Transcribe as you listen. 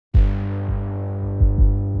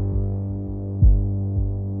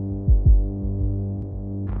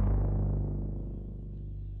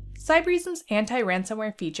Cybereason's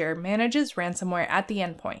anti-ransomware feature manages ransomware at the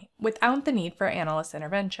endpoint without the need for analyst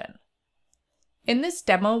intervention. In this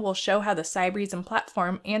demo, we'll show how the Cybereason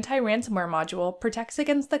Platform anti-ransomware module protects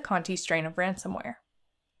against the Conti strain of ransomware.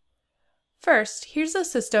 First, here's a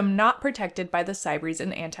system not protected by the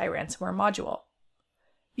Cybereason anti-ransomware module.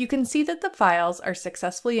 You can see that the files are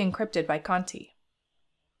successfully encrypted by Conti.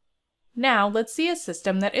 Now, let's see a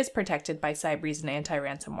system that is protected by Cybereason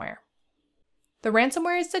anti-ransomware. The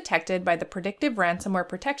ransomware is detected by the Predictive Ransomware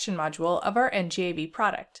Protection module of our NGAV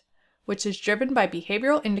product, which is driven by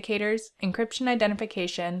behavioral indicators, encryption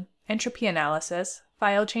identification, entropy analysis,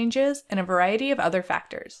 file changes, and a variety of other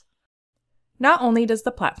factors. Not only does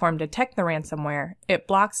the platform detect the ransomware, it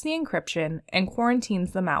blocks the encryption and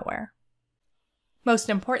quarantines the malware. Most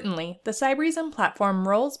importantly, the Cybereason platform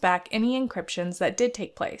rolls back any encryptions that did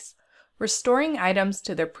take place, restoring items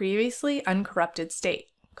to their previously uncorrupted state,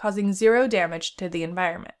 causing zero damage to the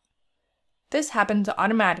environment. This happens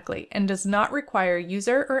automatically and does not require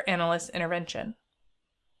user or analyst intervention.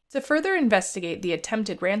 To further investigate the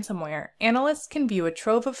attempted ransomware, analysts can view a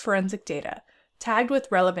trove of forensic data, tagged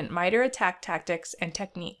with relevant MITRE attack tactics and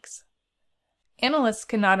techniques. Analysts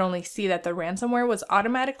can not only see that the ransomware was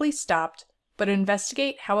automatically stopped, but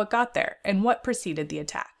investigate how it got there and what preceded the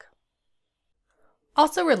attack.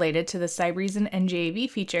 Also related to the Cybereason NGAV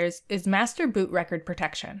features is master boot record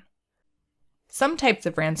protection. Some types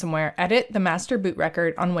of ransomware edit the master boot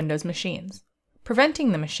record on Windows machines,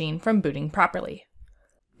 preventing the machine from booting properly.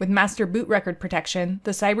 With master boot record protection,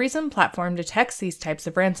 the Cybereason platform detects these types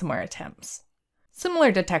of ransomware attempts.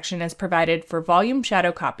 Similar detection is provided for volume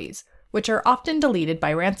shadow copies, which are often deleted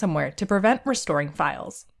by ransomware to prevent restoring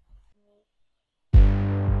files.